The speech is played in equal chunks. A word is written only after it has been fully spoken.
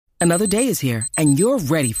Another day is here, and you're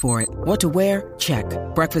ready for it. What to wear? Check.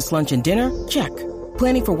 Breakfast, lunch, and dinner? Check.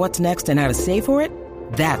 Planning for what's next and how to save for it?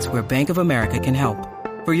 That's where Bank of America can help.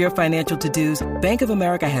 For your financial to-dos, Bank of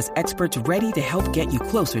America has experts ready to help get you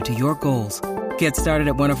closer to your goals. Get started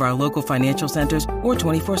at one of our local financial centers or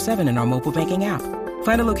 24/7 in our mobile banking app.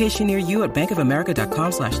 Find a location near you at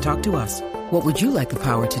bankofamerica.com/talktous. What would you like the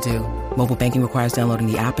power to do? Mobile banking requires downloading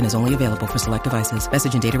the app and is only available for select devices.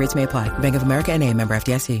 Message and data rates may apply. Bank of America N.A., member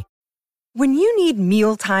FDIC. When you need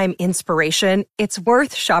mealtime inspiration, it's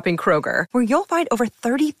worth shopping Kroger, where you'll find over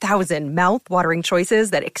 30,000 mouth-watering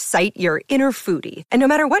choices that excite your inner foodie. And no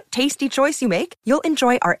matter what tasty choice you make, you'll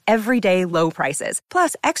enjoy our everyday low prices,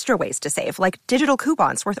 plus extra ways to save, like digital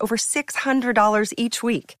coupons worth over $600 each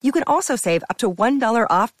week. You can also save up to $1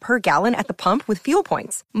 off per gallon at the pump with fuel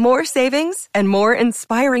points. More savings and more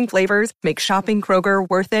inspiring flavors make shopping Kroger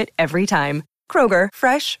worth it every time. Kroger,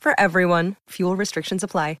 fresh for everyone. Fuel restrictions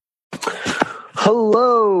apply.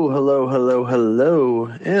 Hello,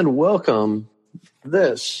 and welcome.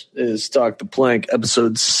 This is Talk the Plank,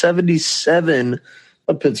 episode 77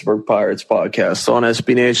 of Pittsburgh Pirates podcast on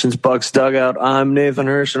SB Nation's Bucks Dugout. I'm Nathan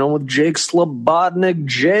Hirsch, and I'm with Jake Slobodnik.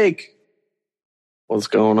 Jake, what's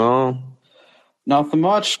going on? Nothing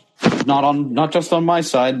much. Not just on my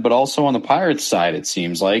side, but also on the Pirates side, it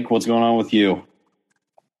seems like. What's going on with you?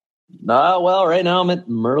 Well, right now I'm at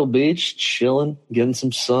Myrtle Beach, chilling, getting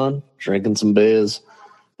some sun, drinking some beers,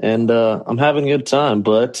 and I'm having a good time,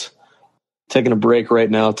 but taking a break right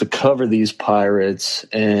now to cover these Pirates.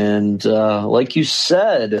 And like you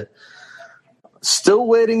said, still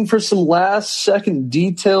waiting for some last-second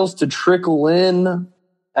details to trickle in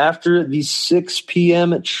after the 6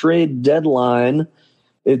 p.m. trade deadline.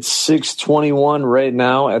 It's 6:21 right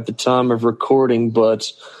now at the time of recording, but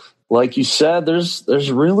like you said,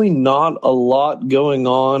 there's really not a lot going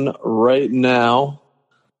on right now.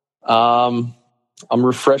 I'm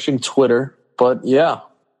refreshing Twitter, but yeah,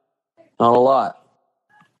 not a lot.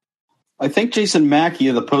 I think Jason Mackey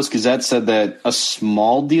of the Post-Gazette said that a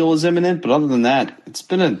small deal is imminent, but other than that, it's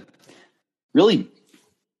been a really,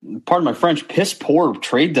 pardon my French, piss-poor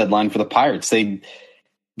trade deadline for the Pirates. They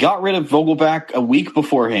got rid of Vogelback a week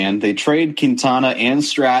beforehand. They trade Quintana and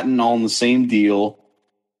Stratton all in the same deal.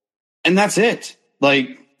 And that's it.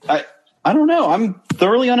 Like, I don't know. I'm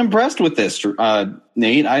thoroughly unimpressed with this,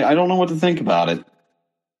 Nate. I don't know what to think about it.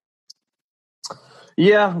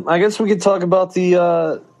 Yeah, I guess we could talk about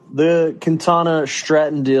the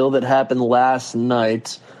Quintana-Stratton deal that happened last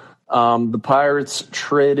night. The Pirates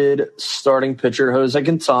traded starting pitcher Jose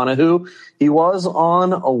Quintana, who he was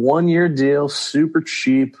on a one-year deal, super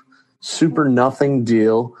cheap, super nothing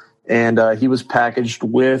deal, and he was packaged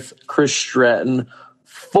with Chris Stratton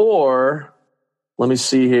for, let me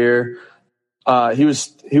see here. He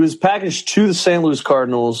was packaged to the St. Louis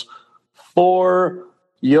Cardinals for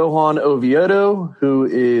Johan Oviedo, who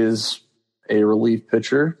is a relief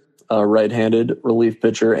pitcher, a right-handed relief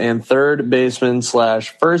pitcher, and third baseman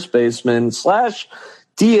 / first baseman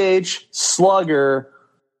 / DH slugger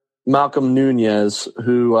Malcolm Nunez,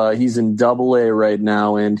 who he's in Double-A right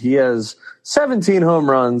now, and he has 17 home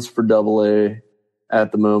runs for Double-A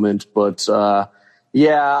at the moment, but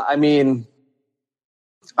yeah, I mean,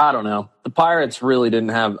 I don't know. The Pirates really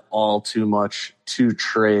didn't have all too much to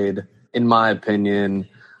trade, in my opinion.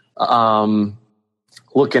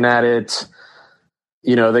 Looking at it,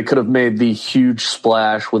 you know, they could have made the huge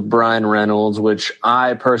splash with Brian Reynolds, which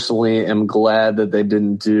I personally am glad that they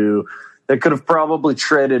didn't do. They could have probably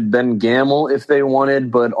traded Ben Gamel if they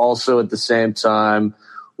wanted, but also at the same time,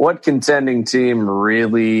 what contending team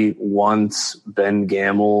really wants Ben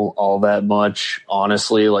Gamel all that much?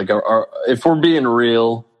 Honestly, like, if we're being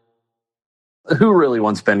real, who really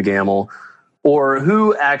wants Ben Gamel, or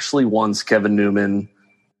who actually wants Kevin Newman?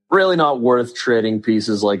 Really not worth trading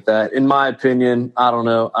pieces like that, in my opinion. I don't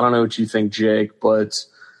know what you think, Jake, but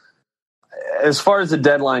as far as the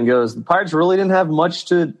deadline goes, the Pirates really didn't have much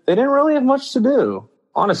to. They didn't really have much to do,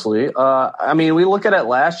 honestly. I mean, we look at it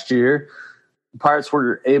last year. The Pirates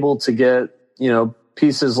were able to get,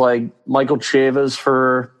 pieces like Michael Chavis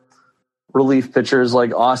for relief pitchers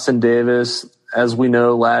like Austin Davis. As we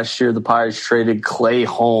know, last year the Pirates traded Clay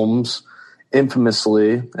Holmes,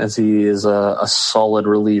 infamously, as he is a solid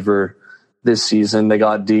reliever this season. They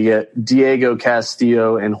got Diego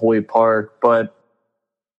Castillo and Hoy Park, but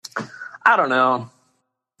I don't know.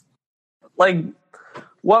 Like,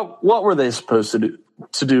 what were they supposed to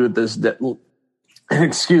do with this?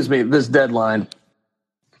 This deadline.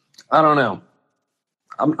 I don't know.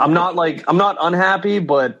 I'm not unhappy,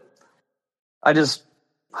 but I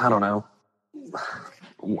don't know.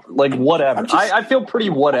 Like, whatever. I feel pretty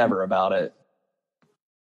whatever about it.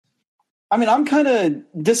 I mean, I'm kind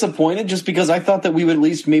of disappointed just because I thought that we would at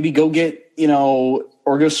least maybe go get,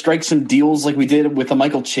 or go strike some deals like we did with the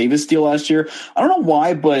Michael Chavis deal last year. I don't know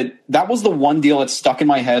why, but that was the one deal that stuck in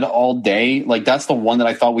my head all day. Like, that's the one that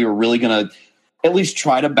I thought we were really going to at least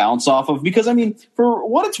try to bounce off of. Because, I mean, for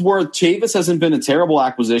what it's worth, Chavis hasn't been a terrible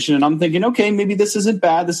acquisition. And I'm thinking, okay, maybe this isn't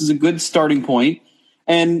bad. This is a good starting point.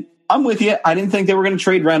 And I'm with you. I didn't think they were going to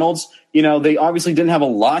trade Reynolds. They obviously didn't have a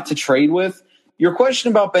lot to trade with. Your question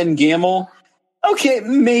about Ben Gamel, okay,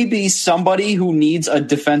 maybe somebody who needs a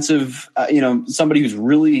defensive, somebody who's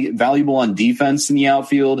really valuable on defense in the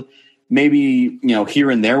outfield, maybe, here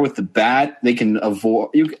and there with the bat, they can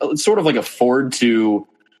afford to,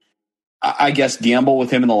 I guess, gamble with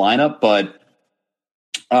him in the lineup. But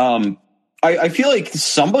I feel like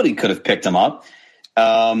somebody could have picked him up.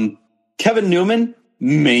 Kevin Newman,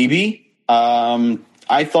 maybe. I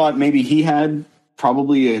thought maybe he had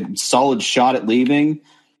probably a solid shot at leaving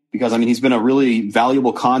because, I mean, he's been a really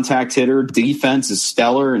valuable contact hitter. Defense is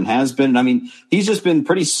stellar and has been. I mean, he's just been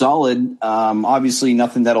pretty solid. Obviously,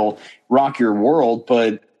 nothing that'll rock your world,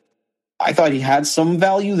 but I thought he had some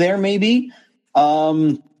value there maybe.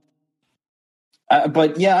 But,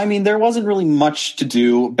 yeah, I mean, there wasn't really much to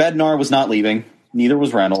do. Bednar was not leaving. Neither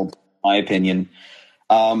was Reynolds, in my opinion.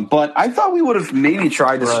 But I thought we would have maybe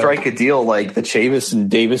tried to strike a deal like the Chavis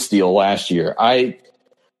and Davis deal last year. I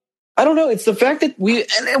don't know. It's the fact that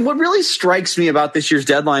and what really strikes me about this year's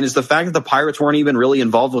deadline is the fact that the Pirates weren't even really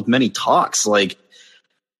involved with many talks. Like,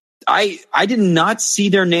 I did not see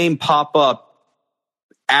their name pop up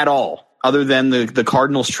at all, other than the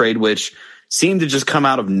Cardinals trade, which seemed to just come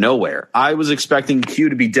out of nowhere. I was expecting Q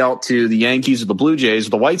to be dealt to the Yankees or the Blue Jays or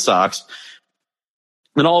the White Sox.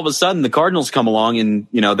 And all of a sudden, the Cardinals come along, and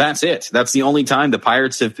that's it. That's the only time the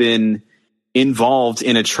Pirates have been involved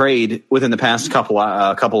in a trade within the past couple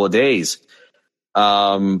of days.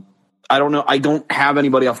 I don't know. I don't have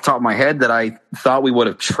anybody off the top of my head that I thought we would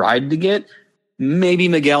have tried to get. Maybe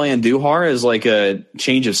Miguel Andujar is like a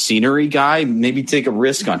change of scenery guy. Maybe take a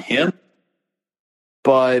risk on him.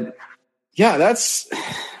 But yeah, it's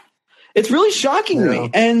really shocking to me,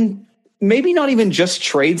 and maybe not even just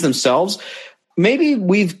trades themselves. Maybe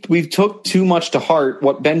we've took too much to heart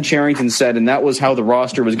what Ben Cherington said, and that was how the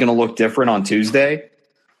roster was going to look different on Tuesday.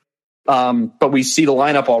 But we see the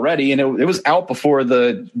lineup already, and it was out before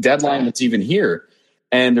the deadline that's even here.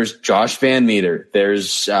 And there's Josh Van Meter.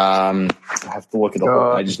 There's I have to look at the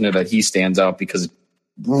whole. I just know that he stands out because it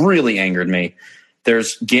really angered me.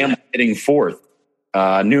 There's Gamble hitting fourth.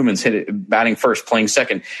 Newman's batting first, playing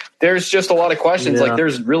second. There's just a lot of questions. Yeah. Like,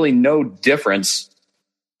 there's really no difference.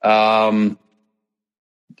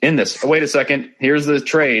 In this. Wait a second. Here's the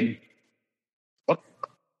trade.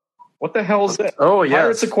 What the hell is that? Oh, yeah.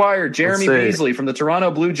 Pirates acquired Jeremy Beasley from the Toronto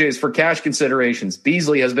Blue Jays for cash considerations.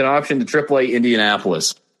 Beasley has been optioned to AAA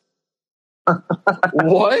Indianapolis.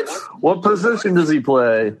 What? What position does he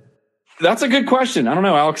play? That's a good question. I don't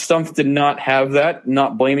know. Alex Stumpf did not have that.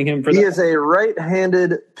 Not blaming him for that. He is a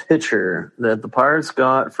right-handed pitcher that the Pirates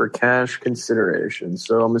got for cash consideration.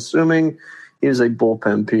 So I'm assuming he is a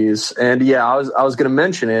bullpen piece. And yeah, I was going to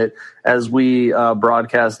mention it as we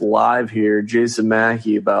broadcast live here. Jason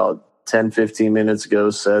Mackey about 10, 15 minutes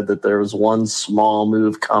ago said that there was one small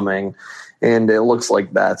move coming, and it looks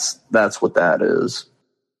like that's what that is.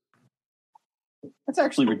 That's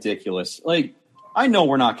actually ridiculous. Like, I know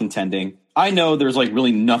we're not contending. I know there's like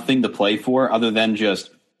really nothing to play for other than just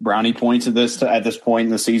brownie points at this point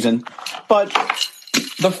in the season. But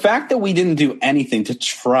the fact that we didn't do anything to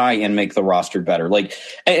try and make the roster better, like,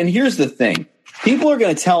 and here's the thing. People are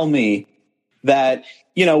going to tell me that,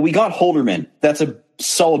 we got Holderman. That's a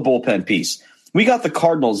solid bullpen piece. We got the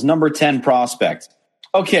Cardinals, number 10 prospect.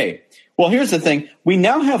 Okay. Well, here's the thing. We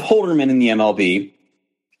now have Holderman in the MLB.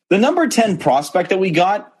 The number 10 prospect that we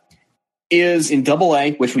got is in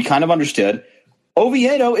AA, which we kind of understood.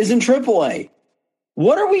 Oviedo is in AAA.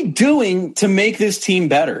 What are we doing to make this team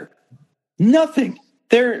better? Nothing.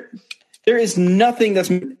 There is nothing.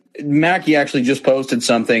 That's Mackey actually just posted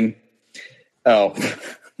something. Oh,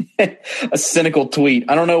 a cynical tweet.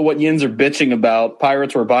 I don't know what Yins are bitching about.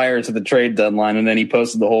 Pirates were buyers at the trade deadline, and then he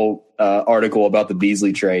posted the whole article about the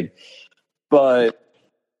Beasley trade. But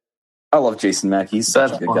I love Jason Mackey. He's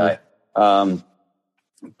such a good guy.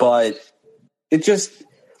 But it just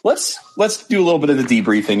let's do a little bit of the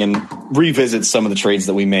debriefing and revisit some of the trades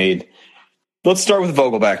that we made. Let's start with the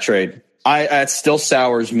Vogelbach trade. It still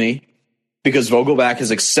sours me because Vogelbach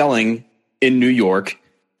is excelling in New York.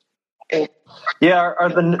 Yeah, are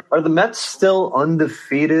the Mets still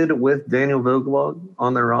undefeated with Daniel Vogelbach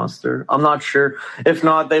on their roster? I'm not sure. If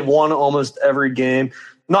not, they've won almost every game.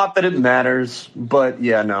 Not that it matters, but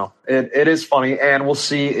yeah, no, it is funny, and we'll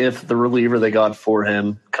see if the reliever they got for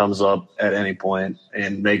him comes up at any point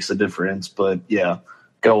and makes a difference. But yeah,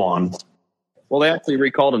 go on. Well, they actually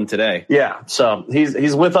recalled him today. Yeah, so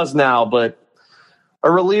he's with us now, but a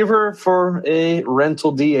reliever for a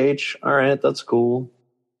rental DH. All right, that's cool.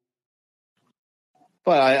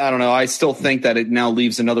 But I don't know. I still think that it now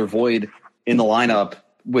leaves another void in the lineup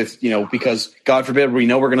with, because God forbid we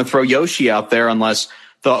know we're going to throw Yoshi out there unless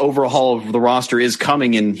the overhaul of the roster is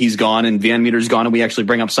coming and he's gone and Van Meter's gone and we actually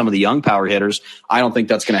bring up some of the young power hitters. I don't think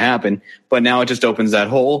that's going to happen. But now it just opens that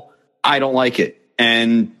hole. I don't like it.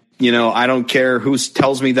 And, I don't care who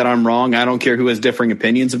tells me that I'm wrong. I don't care who has differing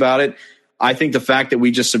opinions about it. I think the fact that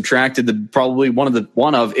we just subtracted probably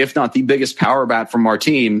one of, if not the biggest power bat from our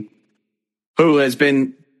team, who has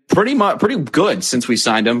been pretty good since we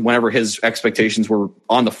signed him whenever his expectations were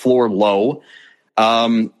on the floor low.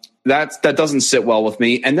 That doesn't sit well with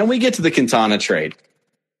me. And then we get to the Quintana trade.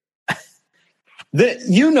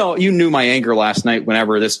 You knew my anger last night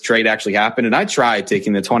whenever this trade actually happened. And I tried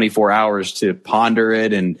taking the 24 hours to ponder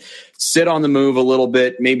it and sit on the move a little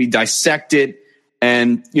bit, maybe dissect it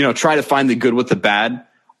and, try to find the good with the bad.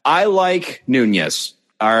 I like Nunez.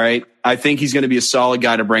 All right. I think he's going to be a solid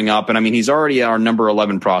guy to bring up. And he's already our number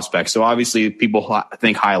 11 prospect. So obviously people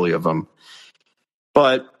think highly of him,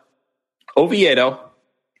 but Oviedo,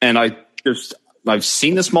 and I've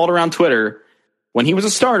seen this mauled around Twitter. When he was a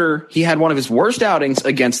starter, he had one of his worst outings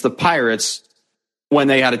against the Pirates when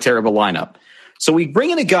they had a terrible lineup. So we bring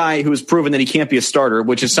in a guy who has proven that he can't be a starter,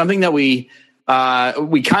 which is something that we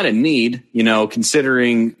kind of need,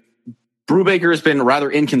 considering Brubaker has been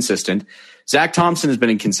rather inconsistent. Zach Thompson has been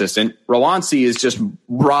inconsistent. Rowansi is just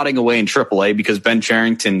rotting away in AAA because Ben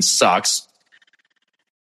Cherington sucks.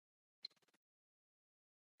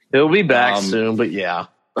 He'll be back soon, but yeah.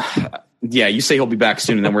 Yeah, you say he'll be back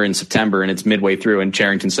soon, and then we're in September, and it's midway through, and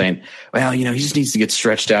Cherington's saying, well, he just needs to get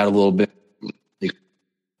stretched out a little bit. It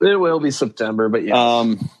will be September, but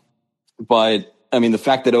yeah. But, the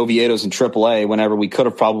fact that Oviedo's in AAA, whenever we could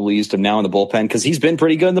have probably used him now in the bullpen, because he's been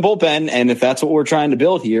pretty good in the bullpen, and if that's what we're trying to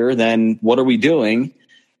build here, then what are we doing?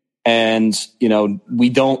 And, we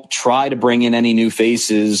don't try to bring in any new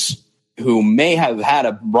faces who may have had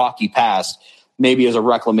a rocky past, maybe as a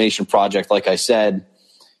reclamation project, like I said.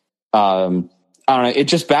 I don't know. It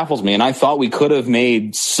just baffles me. And I thought we could have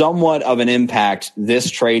made somewhat of an impact this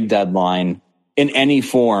trade deadline in any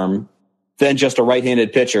form than just a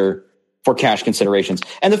right-handed pitcher for cash considerations.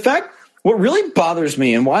 And the fact, what really bothers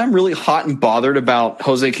me and why I'm really hot and bothered about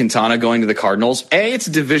Jose Quintana going to the Cardinals, it's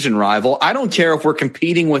a division rival. I don't care if we're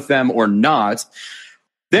competing with them or not.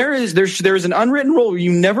 There's an unwritten rule where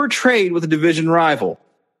you never trade with a division rival,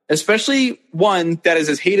 especially one that is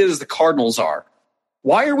as hated as the Cardinals are.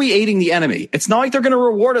 Why are we aiding the enemy? It's not like they're going to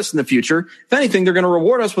reward us in the future. If anything, they're going to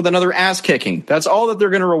reward us with another ass kicking. That's all that they're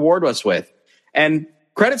going to reward us with. And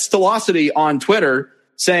credits to Losity on Twitter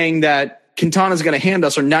saying that Quintana is going to hand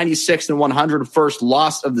us our 96th and 101st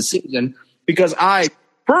loss of the season, because I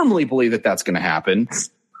firmly believe that that's going to happen.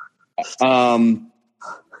 And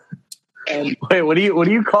wait, what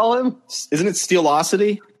do you call him? Isn't it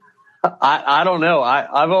Steelosity? I don't know.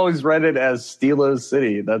 I've always read it as Steelo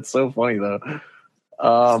City. That's so funny though.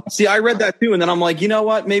 See, I read that too, and then I'm like, you know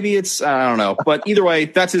what? Maybe it's, I don't know. But either way,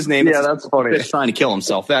 that's his name. Yeah, that's funny. He's trying to kill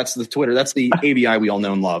himself. That's the Twitter. That's the ABI we all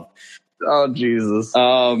know and love. Oh, Jesus.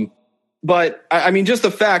 But, just the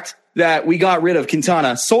fact that we got rid of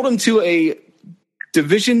Quintana, sold him to a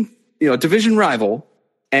division rival,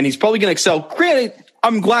 and he's probably going to excel. Granted,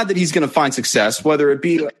 I'm glad that he's going to find success, whether it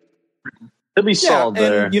be... He'll be solid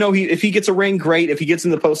there. And, if he gets a ring, great. If he gets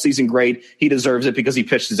in the postseason, great. He deserves it because he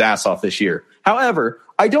pitched his ass off this year. However,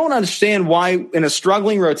 I don't understand why in a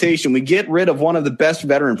struggling rotation we get rid of one of the best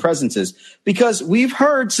veteran presences, because we've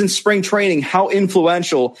heard since spring training how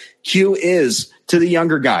influential Q is to the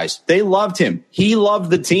younger guys. They loved him. He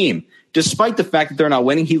loved the team. Despite the fact that they're not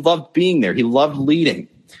winning, he loved being there. He loved leading.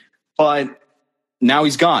 But now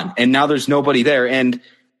he's gone, and now there's nobody there. And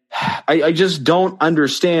I just don't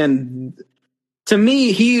understand. To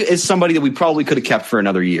me, he is somebody that we probably could have kept for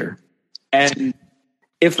another year. And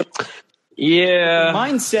if the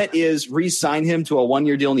mindset is re-sign him to a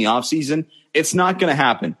one-year deal in the offseason, it's not going to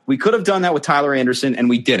happen. We could have done that with Tyler Anderson, and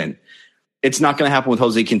we didn't. It's not going to happen with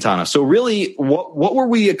Jose Quintana. So really, what were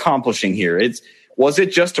we accomplishing here? Was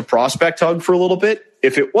it just a prospect hug for a little bit?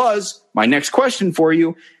 If it was, my next question for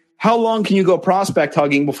you, how long can you go prospect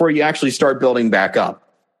hugging before you actually start building back up?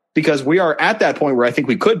 Because we are at that point where I think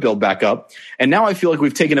we could build back up. And now I feel like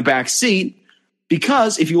we've taken a back seat,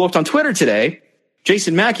 because if you looked on Twitter today,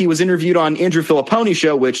 Jason Mackey was interviewed on Andrew Filippone's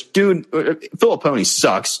show, which, dude, Filippone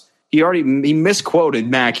sucks. He misquoted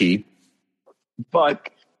Mackey, but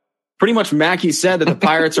pretty much Mackey said that the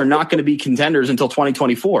Pirates are not going to be contenders until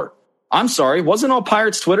 2024. I'm sorry, wasn't all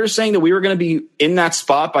Pirates Twitter saying that we were going to be in that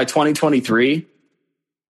spot by 2023?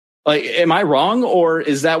 Like, am I wrong, or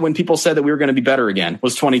is that when people said that we were going to be better again,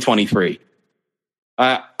 was 2023?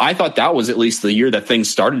 I thought that was at least the year that things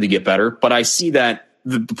started to get better, but I see that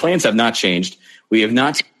the plans have not changed. We have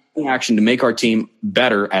not taken action to make our team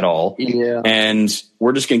better at all. Yeah. And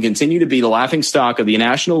we're just going to continue to be the laughingstock of the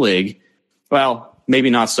National League. Well, maybe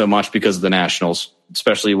not so much because of the Nationals,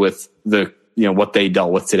 especially with what they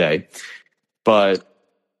dealt with today. But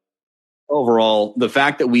overall, the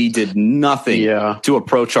fact that we did nothing to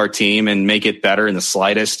approach our team and make it better in the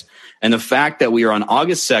slightest, and the fact that we are on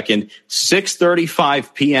August 2nd,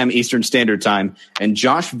 6:35 p.m. Eastern Standard Time, and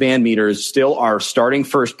Josh Van Meter is still our starting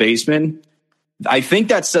first baseman, I think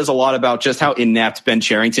that says a lot about just how inept Ben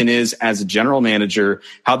Cherington is as a general manager,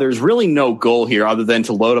 how there's really no goal here other than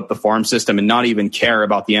to load up the farm system and not even care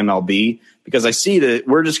about the MLB, because I see that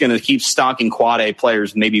we're just going to keep stocking quad A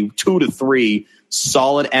players, maybe 2 to 3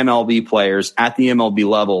 solid MLB players at the MLB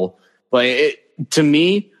level. But to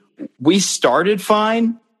me, we started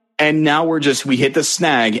fine, and now we hit the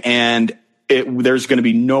snag, and there's going to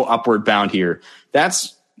be no upward bound here.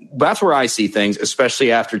 That's where I see things,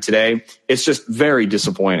 especially after today. It's just very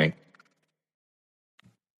disappointing.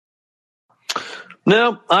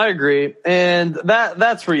 No, I agree. And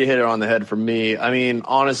that's where you hit it on the head for me. I mean,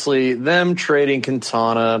 honestly, them trading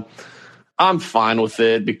Quintana, I'm fine with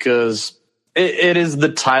it because it is the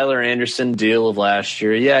Tyler Anderson deal of last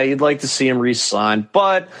year. Yeah, you'd like to see him re-sign,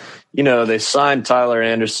 but, they signed Tyler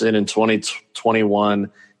Anderson in 2021.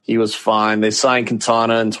 He was fine. They signed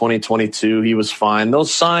Quintana in 2022. He was fine. They'll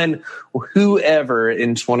sign whoever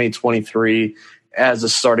in 2023 as a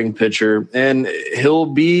starting pitcher, and he'll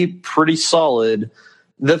be pretty solid.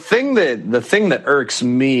 The thing that irks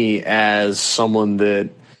me as someone that,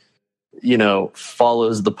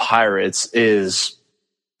 follows the Pirates is,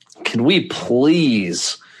 can we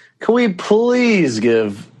please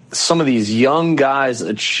give some of these young guys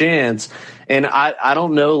a chance? And I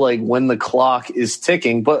don't know when the clock is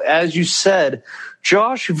ticking, but as you said,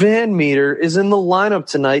 Josh Van Meter is in the lineup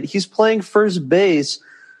tonight. He's playing first base.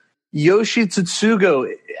 Yoshi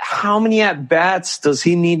Tsutsugo, how many at-bats does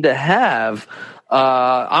he need to have?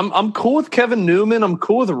 I'm cool with Kevin Newman. I'm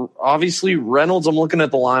cool with, obviously, Reynolds. I'm looking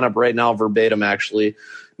at the lineup right now verbatim, actually.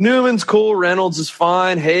 Newman's cool. Reynolds is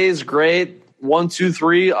fine. Hayes, great. 1, 2,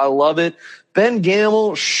 3. I love it. Ben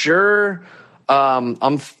Gamel, sure.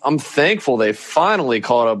 I'm thankful they finally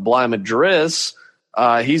called up Bly Madris.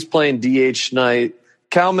 He's playing DH tonight.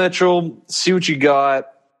 Cal Mitchell, see what you got.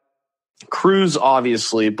 Cruz,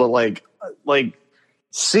 obviously, but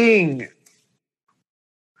seeing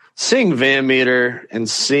Van Meter and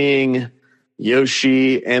seeing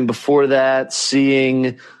Yoshi, and before that,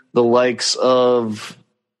 seeing the likes of,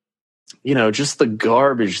 just the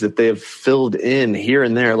garbage that they have filled in here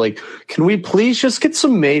and there. Can we please just get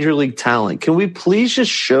some major league talent? Can we please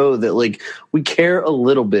just show that, we care a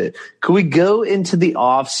little bit? Could we go into the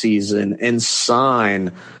off season and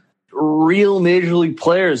sign real major league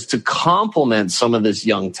players to complement some of this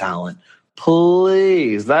young talent?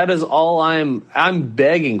 Please. That is all I'm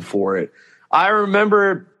begging for it. I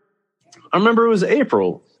remember it was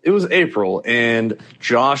April. It was April, and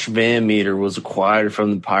Josh Van Meter was acquired from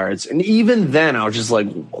the Pirates. And even then, I was just like,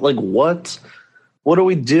 what? What are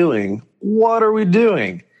we doing? What are we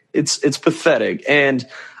doing? It's pathetic. And,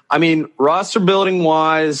 I mean, roster building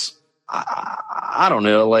wise, I don't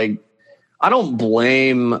know. I don't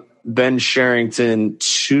blame Ben Cherington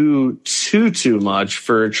too much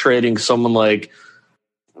for trading someone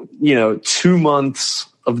 2 months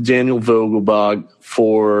of Daniel Vogelbach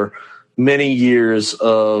for many years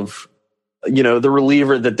of, the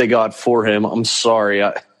reliever that they got for him. I'm sorry.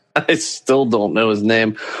 I still don't know his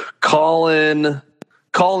name. Colin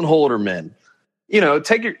Holderman.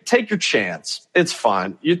 Take your chance. It's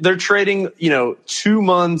fine. They're trading, 2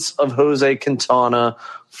 months of Jose Quintana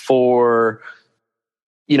for,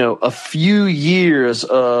 a few years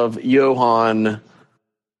of Johan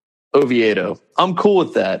Oviedo. I'm cool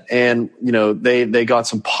with that. And, they got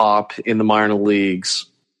some pop in the minor leagues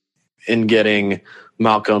in getting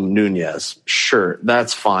Malcolm Nunez. Sure,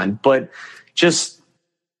 that's fine. But just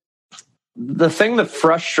the thing that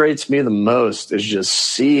frustrates me the most is just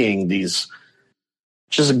seeing these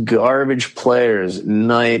just garbage players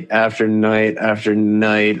night after night after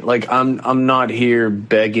night. I'm not here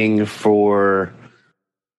begging for,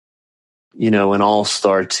 an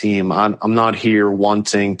all-star team. I'm not here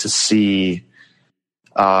wanting to see,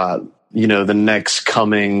 the next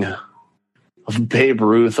coming of Babe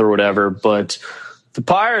Ruth or whatever. But the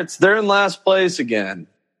Pirates, they're in last place again.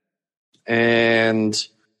 And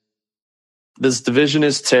this division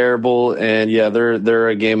is terrible. And yeah, they're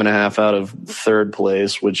a game and a half out of third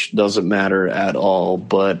place, which doesn't matter at all.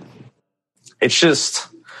 But it's just,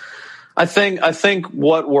 I think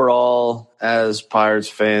what we're all as Pirates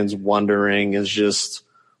fans wondering is just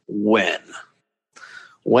when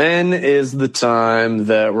is the time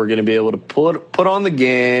that we're going to be able to put on the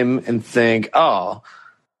game and think, oh,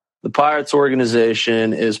 the Pirates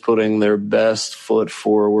organization is putting their best foot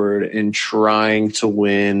forward in trying to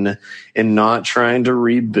win and not trying to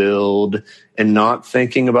rebuild and not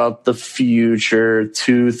thinking about the future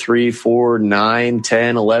 2, 3, 4, 9,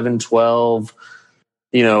 10, 11, 12,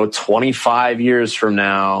 25 years from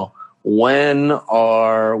now. When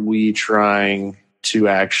are we trying to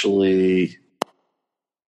actually,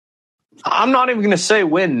 I'm not even going to say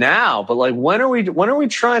win now, but like, when are we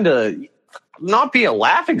trying to not be a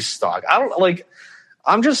laughingstock?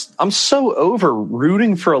 I'm so over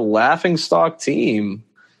rooting for a laughingstock team,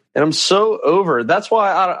 and I'm so over. That's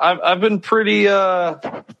why I've been pretty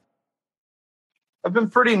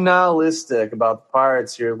nihilistic about the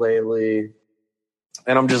Pirates here lately,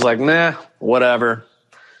 and I'm just like, nah, whatever.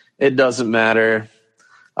 It doesn't matter.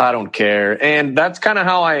 I don't care. And that's kind of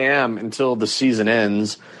how I am until the season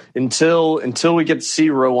ends. Until we get to see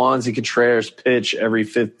Roansy Contreras pitch every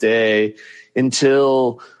fifth day.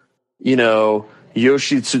 Until,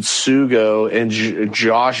 Yoshi Tsutsugo and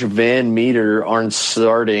Josh Van Meter aren't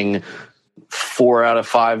starting 4 out of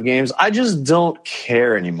 5 games. I just don't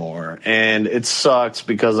care anymore. And it sucks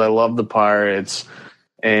because I love the Pirates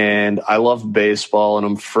and I love baseball and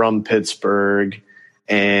I'm from Pittsburgh.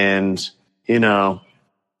 And,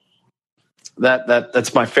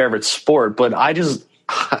 that's my favorite sport. But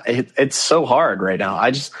it's so hard right now.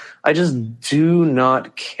 I just do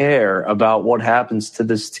not care about what happens to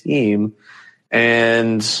this team,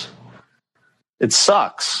 and it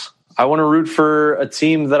sucks. I want to root for a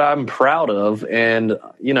team that I'm proud of, and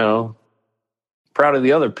proud of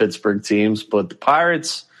the other Pittsburgh teams. But the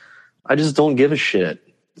Pirates, I just don't give a shit.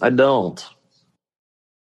 I don't.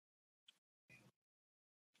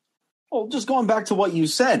 Well, just going back to what you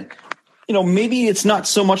said. Maybe it's not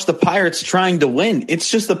so much the Pirates trying to win. It's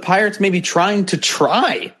just the Pirates maybe trying to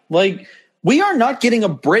try. Like, we are not getting a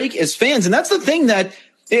break as fans. And that's the thing that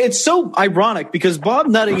it's so ironic because Bob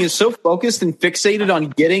Nutting is so focused and fixated on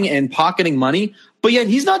getting and pocketing money, but yet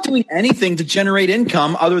he's not doing anything to generate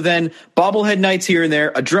income other than bobblehead nights here and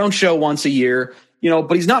there, a drone show once a year,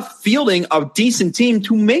 but he's not fielding a decent team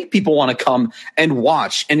to make people want to come and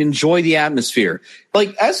watch and enjoy the atmosphere.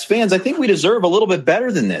 Like, as fans, I think we deserve a little bit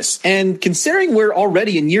better than this. And considering we're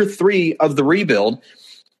already in year 3 of the rebuild,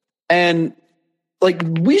 and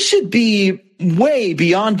we should be way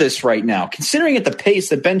beyond this right now, considering at the pace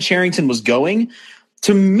that Ben Cherington was going.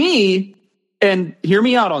 To me, and hear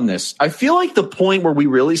me out on this, I feel like the point where we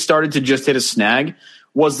really started to just hit a snag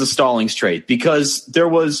was the Stallings trade, because there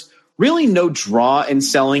was really no draw in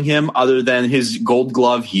selling him other than his Gold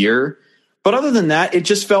Glove year. But other than that, it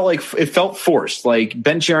just felt forced. Like,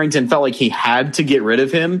 Ben Cherington felt like he had to get rid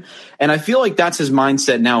of him. And I feel like that's his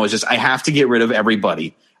mindset now, is just, I have to get rid of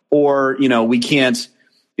everybody. Or, we can't,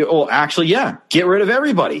 get rid of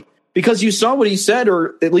everybody. Because you saw what he said,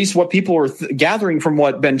 or at least what people were gathering from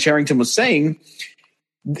what Ben Cherington was saying.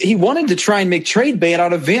 He wanted to try and make trade bait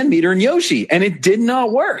out of Van Meter and Yoshi, and it did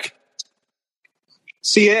not work.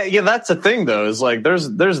 See, yeah, that's the thing, though, is like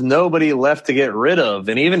there's nobody left to get rid of.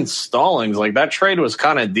 And even Stallings, like, that trade was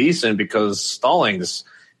kind of decent because Stallings,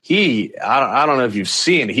 I don't know if you've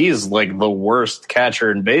seen, he's like the worst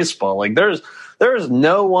catcher in baseball. Like, there's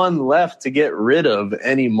no one left to get rid of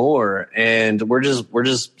anymore. And we're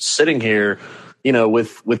just sitting here,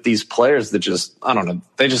 with these players that just, I don't know,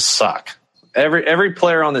 they just suck. Every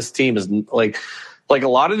player on this team is like a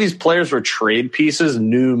lot of these players were trade pieces,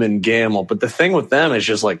 Newman, Gamble. But the thing with them is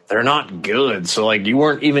just like, they're not good. So like, you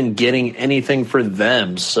weren't even getting anything for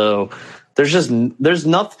them. So there's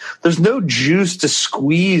no juice to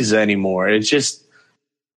squeeze anymore. It's just,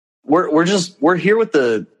 we're here with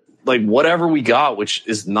the, like, whatever we got, which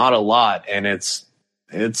is not a lot. And it's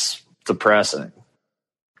depressing.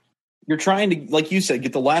 You're trying to, like you said,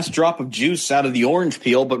 get the last drop of juice out of the orange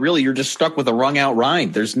peel, but really you're just stuck with a wrung out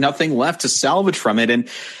rind. There's nothing left to salvage from it. And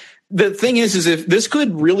the thing is if this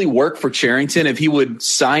could really work for Cherington, if he would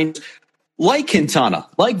sign like Quintana,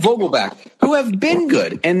 like Vogelback, who have been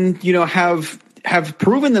good and, have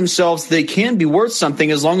proven themselves they can be worth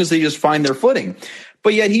something as long as they just find their footing.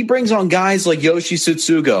 But yet he brings on guys like Yoshi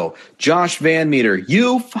Tsutsugo, Josh Van Meter,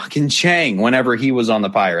 Yu fucking Chang whenever he was on the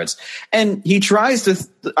Pirates. And he tries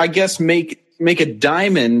to, I guess, make a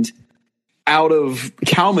diamond out of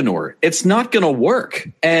cow manure. It's not going to work.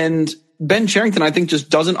 And Ben Cherington, I think, just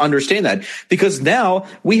doesn't understand that, because now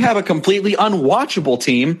we have a completely unwatchable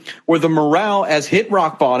team where the morale has hit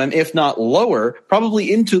rock bottom, if not lower,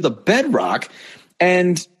 probably into the bedrock.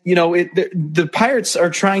 And, you know, the Pirates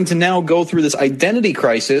are trying to now go through this identity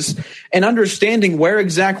crisis and understanding where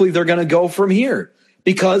exactly they're going to go from here,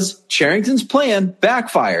 because Cherington's plan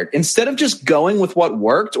backfired. Instead of just going with what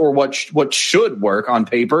worked or what should work on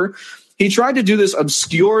paper, he tried to do this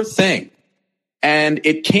obscure thing. And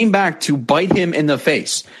it came back to bite him in the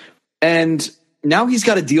face. And now he's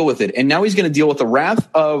got to deal with it. And now he's going to deal with the wrath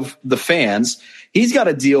of the fans. He's got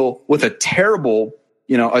to deal with a terrible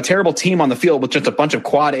team on the field with just a bunch of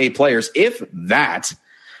quad A players. If that,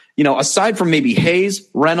 aside from maybe Hayes,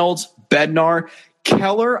 Reynolds, Bednar,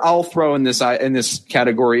 Keller, I'll throw in this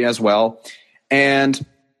category as well. And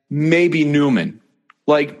maybe Newman.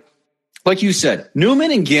 Like you said,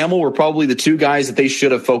 Newman and Gamble were probably the two guys that they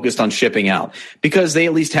should have focused on shipping out, because they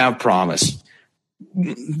at least have promise.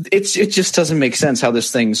 It just doesn't make sense how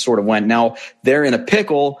this thing sort of went. Now they're in a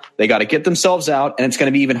pickle. They got to get themselves out, and it's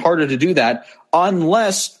going to be even harder to do that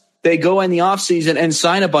unless they go in the offseason and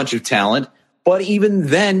sign a bunch of talent. But even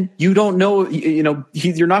then, you don't know,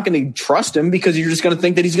 you're not going to trust him, because you're just going to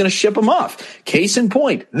think that he's going to ship him off. Case in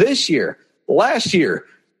point, this year, last year,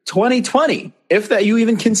 2020, if that you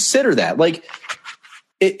even consider that.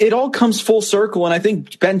 It all comes full circle, and I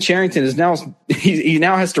think Ben Cherington is now he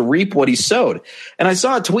now has to reap what he sowed. And I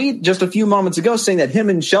saw a tweet just a few moments ago saying that him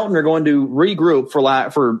and Shelton are going to regroup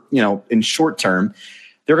for in short term.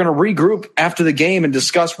 They're going to regroup after the game and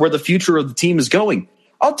discuss where the future of the team is going.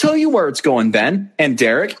 I'll tell you where it's going, Ben and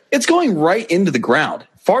Derek. It's going right into the ground,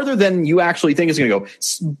 farther than you actually think it's going to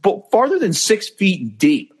go. Farther than 6 feet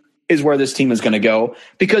deep is where this team is going to go,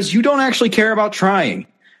 because you don't actually care about trying.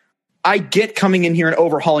 I get coming in here and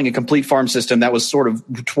overhauling a complete farm system that was sort of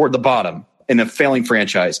toward the bottom in a failing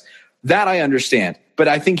franchise. That I understand. But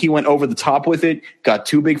I think he went over the top with it, got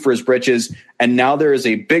too big for his britches, and now there is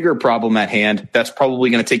a bigger problem at hand that's probably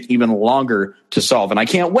going to take even longer to solve. And I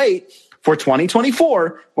can't wait for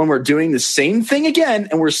 2024 when we're doing the same thing again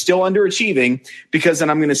and we're still underachieving, because then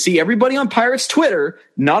I'm going to see everybody on Pirates Twitter,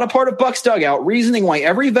 not a part of Buck's dugout, reasoning why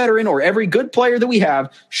every veteran or every good player that we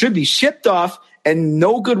have should be shipped off, and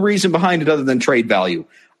no good reason behind it other than trade value.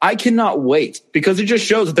 I cannot wait, because it just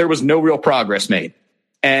shows that there was no real progress made.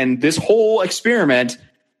 And this whole experiment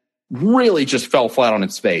really just fell flat on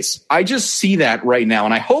its face. I just see that right now,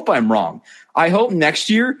 and I hope I'm wrong. I hope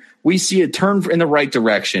next year we see a turn in the right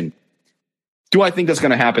direction. Do I think that's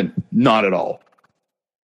going to happen? Not at all.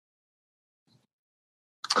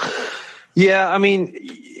 Yeah, I mean,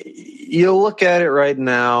 you look at it right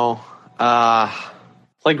now,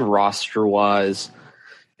 roster-wise,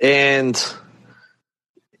 and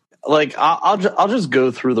I'll just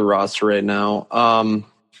go through the roster right now.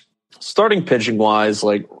 Starting pitching-wise,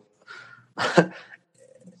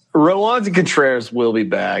 Roansy Contreras will be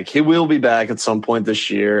back. He will be back at some point this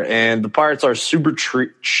year, and the Pirates are super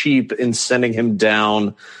cheap in sending him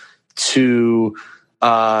down to,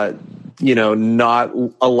 not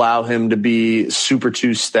allow him to be Super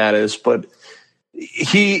 2 status. But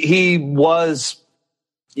he was,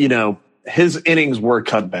 his innings were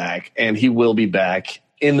cut back, and he will be back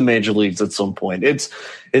in the major leagues at some point.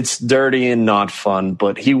 It's dirty and not fun,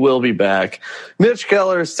 but he will be back. Mitch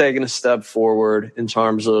Keller has taken a step forward in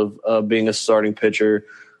terms of being a starting pitcher.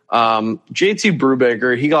 JT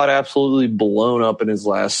Brubaker, he got absolutely blown up in his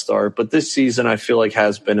last start, but this season I feel like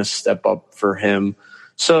has been a step up for him.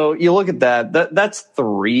 So you look at that's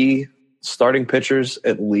 3 starting pitchers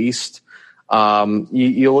at least.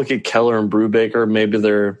 You look at Keller and Brubaker, maybe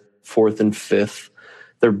they're 4th and 5th.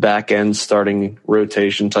 They're back end starting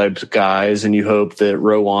rotation types guys, and you hope that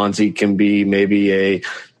Roansy can be maybe a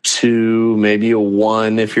 2, maybe a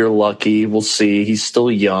 1 if you're lucky. We'll see. He's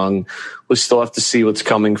still young. We still have to see what's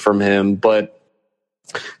coming from him. But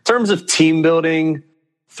in terms of team building,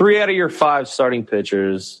 3 out of your 5 starting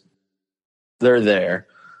pitchers, they're there.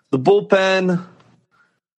 The bullpen,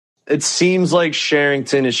 it seems like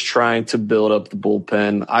Cherington is trying to build up the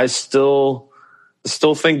bullpen. I still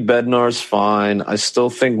think Bednar's fine. I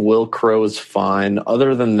still think Will Crow is fine.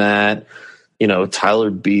 Other than that,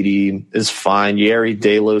 Tyler Beatty is fine. Yeri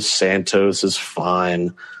De Los Santos is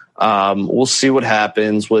fine. We'll see what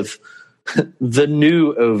happens with the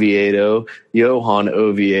new Oviedo, Johan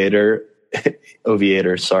Oviedo.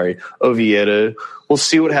 Oviedo. We'll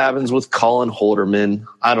see what happens with Colin Holderman.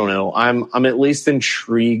 I don't know. I'm at least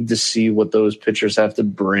intrigued to see what those pitchers have to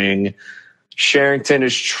bring. Sherrington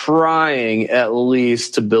is trying at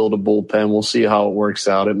least to build a bullpen. We'll see how it works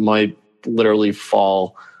out. It might literally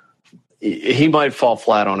he might fall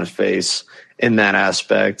flat on his face in that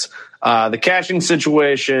aspect. The catching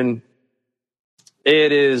situation,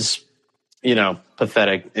 it is,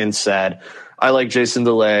 pathetic and sad. I like Jason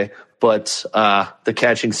DeLay, but the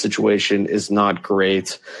catching situation is not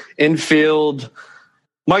great. Infield,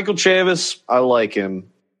 Michael Chavis, I like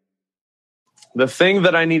him. The thing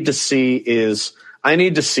that I need to see is Yoshi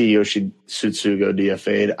Tsutsugo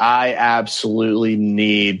DFA'd. I absolutely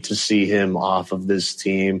need to see him off of this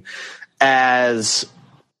team, as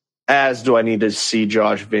do I need to see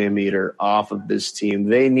Josh Van Meter off of this team.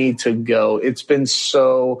 They need to go. It's been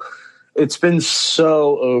so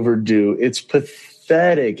overdue. It's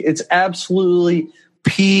pathetic. It's absolutely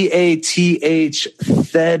pathetic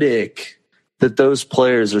that those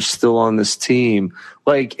players are still on this team.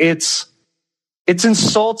 Like, it's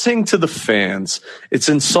insulting to the fans. It's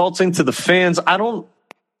insulting to the fans. Well,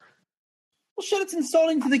 shit, it's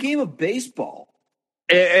insulting to the game of baseball.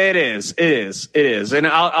 It is. And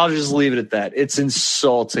I'll just leave it at that. It's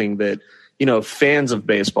insulting that, fans of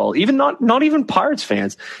baseball, even not even Pirates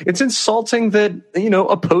fans, it's insulting that,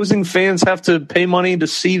 opposing fans have to pay money to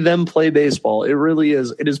see them play baseball. It really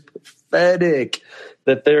is. It is pathetic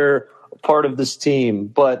that they're a part of this team,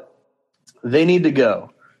 but they need to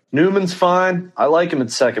go. Newman's fine. I like him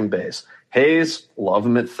at second base. Hayes, love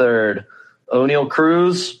him at third. O'Neal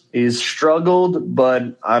Cruz, he's struggled,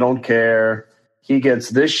 but I don't care. He gets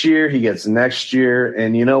this year, he gets next year,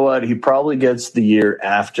 and you know what? He probably gets the year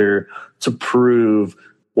after to prove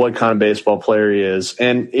what kind of baseball player he is.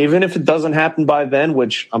 And even if it doesn't happen by then,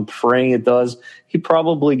 which I'm praying it does, he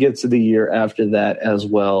probably gets to the year after that as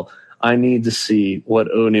well. I need to see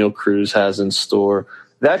what O'Neal Cruz has in store.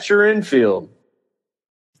 That's your infield.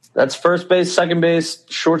 That's first base, second base,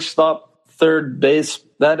 shortstop, third base.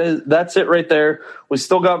 That's it right there. We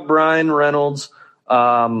still got Brian Reynolds.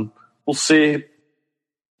 We'll see.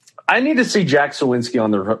 I need to see Jack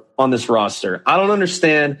Sawinski on this roster. I don't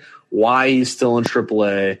understand why he's still in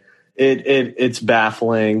AAA. It's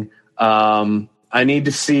baffling. I need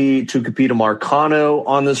to see Tucupita Marcano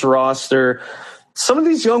on this roster. Some of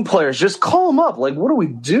these young players, just call them up. Like, what are we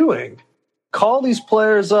doing? Call these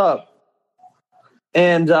players up.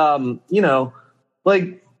 And, I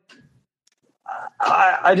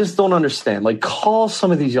just don't understand. Like, call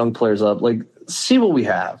some of these young players up. Like, see what we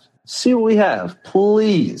have. See what we have.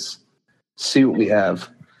 Please see what we have.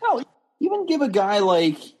 Well, even give a guy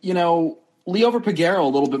like, Liover Peguero a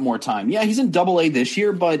little bit more time. Yeah, he's in Double-A this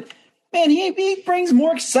year, but, man, he brings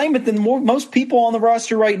more excitement than most people on the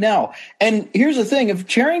roster right now. And here's the thing. If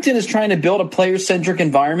Cherington is trying to build a player-centric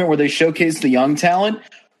environment where they showcase the young talent,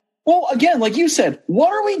 well, again, like you said,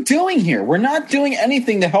 what are we doing here? We're not doing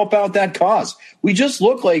anything to help out that cause. We just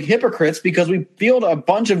look like hypocrites because we field a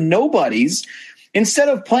bunch of nobodies instead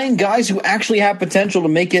of playing guys who actually have potential to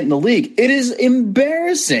make it in the league. It is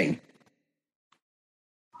embarrassing.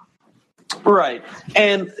 Right.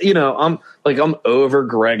 And, I'm over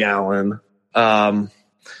Greg Allen. I'm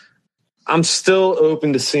still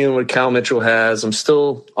open to seeing what Cal Mitchell has.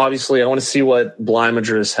 Obviously, I want to see what Bly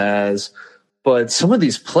Madris has. But some of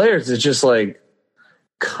these players, it's just like,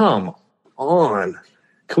 come on.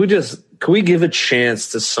 Can we give a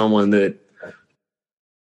chance to someone that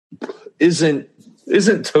isn't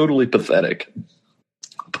totally pathetic?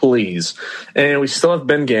 Please. And we still have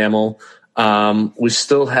Ben Gamel. We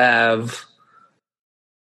still have,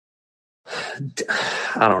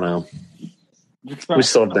 I don't know. We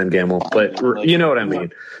still have Ben Gamel, but you know what I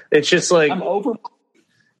mean. It's just like, I'm over.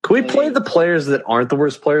 Can we play the players that aren't the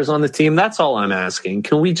worst players on the team? That's all I'm asking.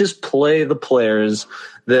 Can we just play the players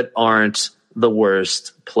that aren't the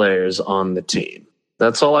worst players on the team?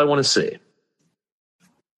 That's all I want to see.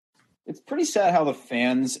 It's pretty sad how the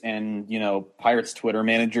fans and, Pirates Twitter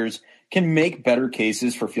managers can make better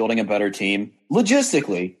cases for fielding a better team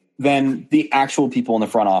logistically than the actual people in the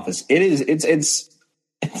front office.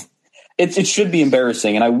 It should be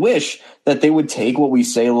embarrassing. And I wish that they would take what we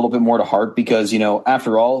say a little bit more to heart because,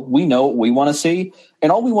 after all, we know what we want to see.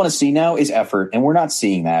 And all we want to see now is effort. And we're not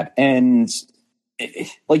seeing that. And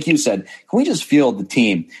like you said, can we just field the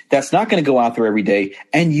team that's not going to go out there every day?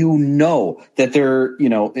 And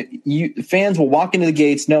that fans will walk into the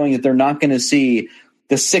gates knowing that they're not going to see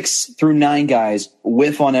the 6 through 9 guys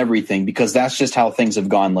whiff on everything because that's just how things have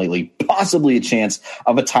gone lately. Possibly a chance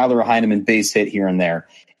of a Tyler Heineman base hit here and there.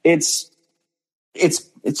 It's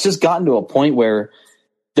just gotten to a point where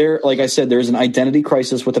like I said, there's an identity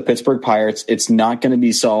crisis with the Pittsburgh Pirates. It's not going to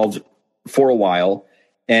be solved for a while.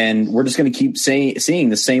 And we're just going to keep seeing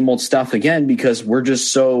the same old stuff again because we're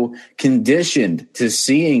just so conditioned to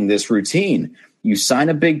seeing this routine. You sign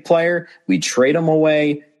a big player, we trade him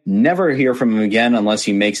away, never hear from him again unless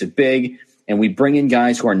he makes it big, and we bring in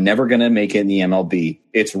guys who are never going to make it in the MLB.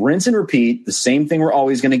 It's rinse and repeat, the same thing we're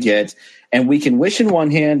always going to get, and we can wish in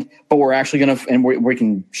one hand, but we're actually going to – and we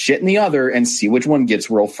can shit in the other and see which one gets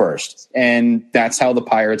real first. And that's how the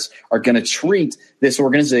Pirates are going to treat this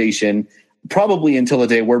organization – probably until the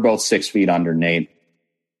day we're both 6 feet under, Nate.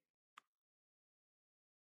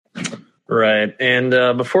 Right. And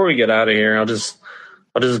before we get out of here, I'll just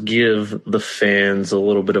give the fans a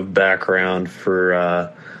little bit of background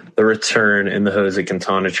for the return in the Jose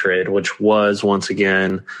Quintana trade, which was, once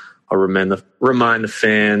again, I'll remind the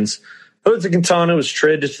fans, Jose Quintana was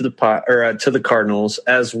traded to the Cardinals,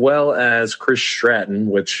 as well as Chris Stratton,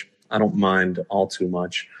 which I don't mind all too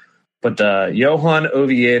much. But Johan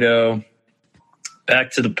Oviedo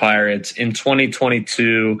back to the Pirates in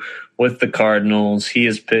 2022 with the Cardinals. He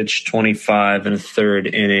has pitched 25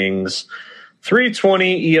 1/3 innings,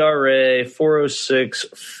 3.20 ERA, 4.06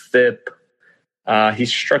 FIP. He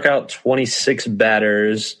struck out 26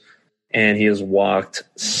 batters, and he has walked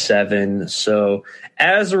 7. So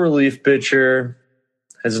as a relief pitcher,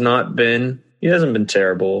 he hasn't been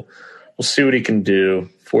terrible. We'll see what he can do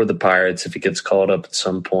for the Pirates if he gets called up at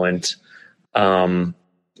some point.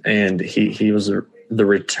 And he was the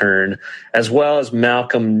return, as well as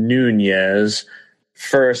Malcolm Nunez,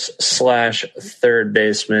 first/third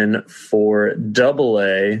baseman for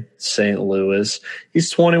Double-A St. Louis. He's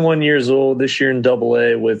 21 years old this year in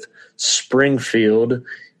Double-A with Springfield.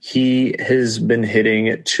 He has been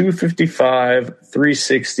hitting 255,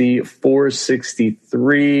 360,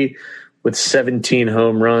 463 with 17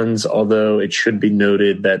 home runs, although it should be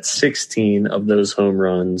noted that 16 of those home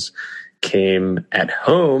runs came at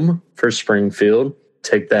home for Springfield.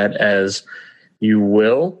 Take that as you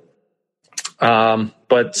will.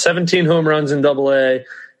 But 17 home runs in Double-A.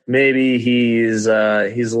 Maybe he's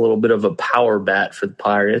a little bit of a power bat for the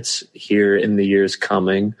Pirates here in the years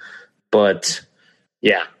coming. But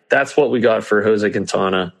yeah, that's what we got for Jose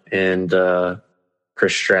Quintana and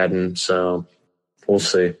Chris Stratton. So we'll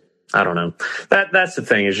see. I don't know. That's the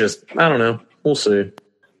thing. Is just I don't know. We'll see.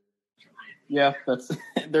 Yeah,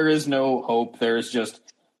 there is no hope. There's just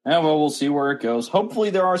we'll see where it goes. Hopefully,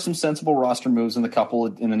 there are some sensible roster moves in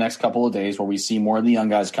the next couple of days where we see more of the young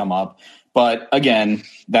guys come up. But again,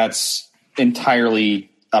 that's entirely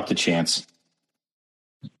up to chance.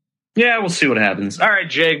 Yeah, we'll see what happens. All right,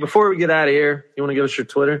 Jake. Before we get out of here, you want to give us your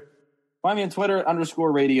Twitter? Find me on Twitter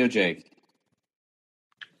 @Radio Jake.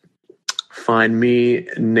 Find me,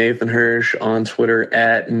 Nathan Hirsch, on Twitter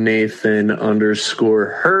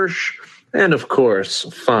 @Nathan_Hirsch. And, of course,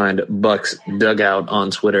 find Bucks Dugout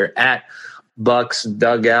on Twitter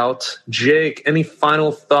 @BucksDugout. Jake, any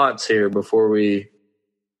final thoughts here before we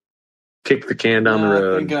kick the can down the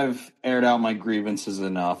road? I think I've aired out my grievances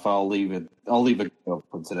enough. I'll leave it go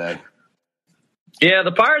for today. Yeah,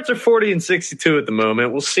 the Pirates are 40-62 at the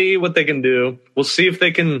moment. We'll see what they can do. We'll see if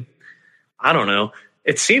they can, I don't know.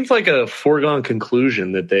 It seems like a foregone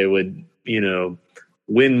conclusion that they would,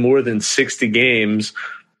 win more than 60 games,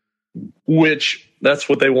 which that's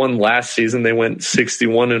what they won last season. They went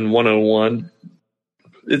 61-101.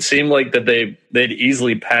 It seemed like that they'd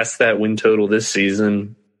easily pass that win total this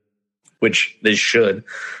season, which they should.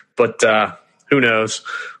 But who knows?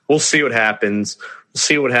 We'll see what happens. We'll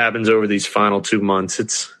see what happens over these final 2 months.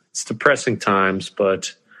 It's depressing times,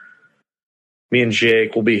 but me and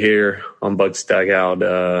Jake will be here on Bucks Dugout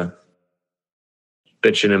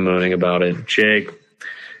bitching and moaning about it. Jake,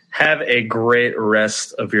 have a great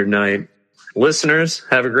rest of your night. Listeners,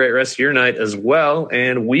 have a great rest of your night as well.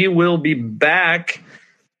 And we will be back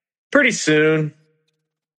pretty soon.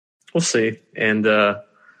 We'll see. And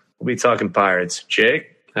we'll be talking Pirates.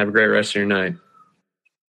 Jake, have a great rest of your night.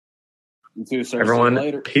 You too, sir.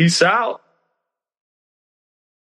 Everyone, peace out.